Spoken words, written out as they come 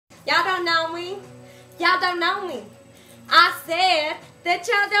Y'all don't know me. Y'all don't know me. I said that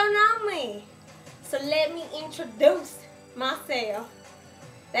y'all don't know me. So let me introduce myself.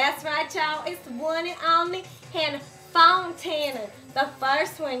 That's right, y'all. It's the one and only Hannah Fontana. The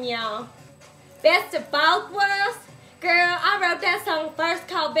first one, y'all. Best of both worlds. Girl, I wrote that song first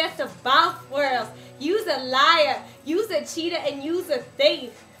called Best of Both Worlds. You's a liar, you's a cheater, and you's a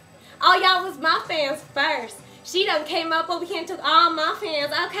thief. All y'all was my fans first. She done came up over here and took all my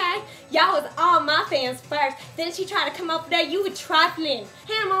fans, okay? Y'all was all my fans first. Then she tried to come up there, you were trifling.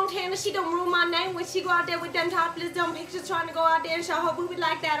 Hannah Montana, she done ruin my name when she go out there with them topless, dumb pictures trying to go out there and show her booty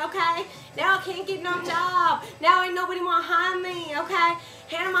like that, okay? Now I can't get no job. Now ain't nobody wanna hire me, okay?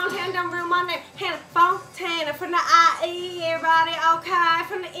 Hannah Montana done ruin my name. Hannah Fontana from the IE, everybody, okay?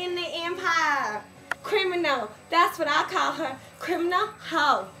 From the Indian Empire. Criminal, that's what I call her. Criminal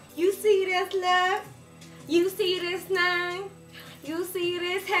hoe. You see this, love? You see this name? You see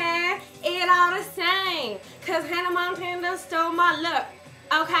this hair? It all the same. Cause Hannah Montana done stole my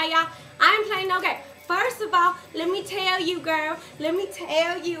look. Okay, y'all? I ain't playing no game. First of all, let me tell you, girl. Let me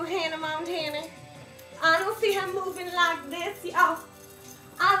tell you, Hannah Montana. I don't see her moving like this, y'all.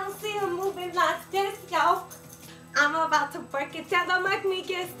 I don't see her moving like this, y'all. I'm about to break it down. Don't make me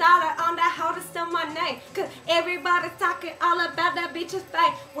get started on that how to spell my name. Cause everybody's talking all about that bitch's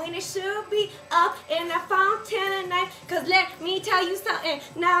face when it should be up in that Fontana name. Cause let me tell you something.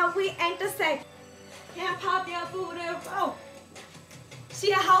 No, we ain't the same. Can't pop your booty, bro.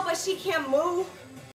 She a hoe, but she can't move.